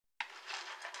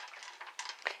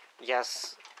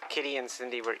Yes, Kitty and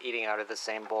Cindy were eating out of the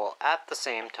same bowl at the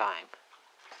same time.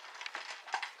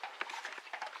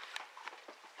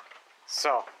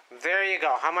 So, there you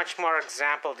go. How much more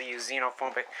example do you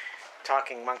xenophobic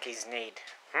talking monkeys need?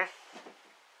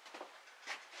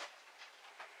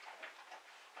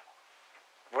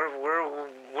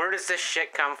 Where does this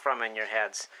shit come from in your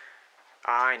heads?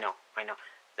 I know.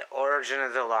 The origin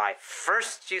of the lie.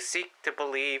 First you seek to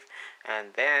believe,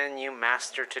 and then you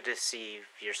master to deceive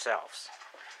yourselves.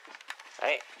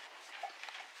 Right?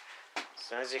 As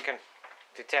soon as you can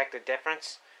detect the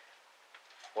difference,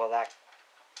 well, that's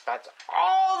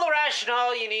all the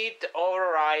rationale you need to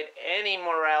override any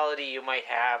morality you might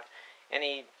have,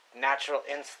 any natural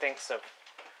instincts of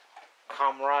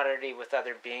camaraderie with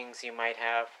other beings you might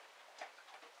have,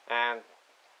 and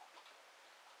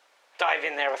dive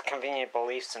in there with convenient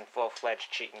beliefs and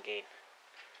full-fledged cheat and gain.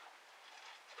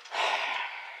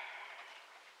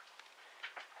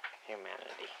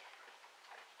 Humanity.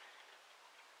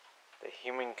 The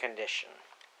human condition.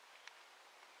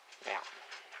 Now,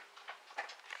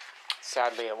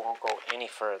 sadly, it won't go any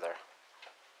further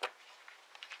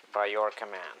by your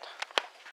command.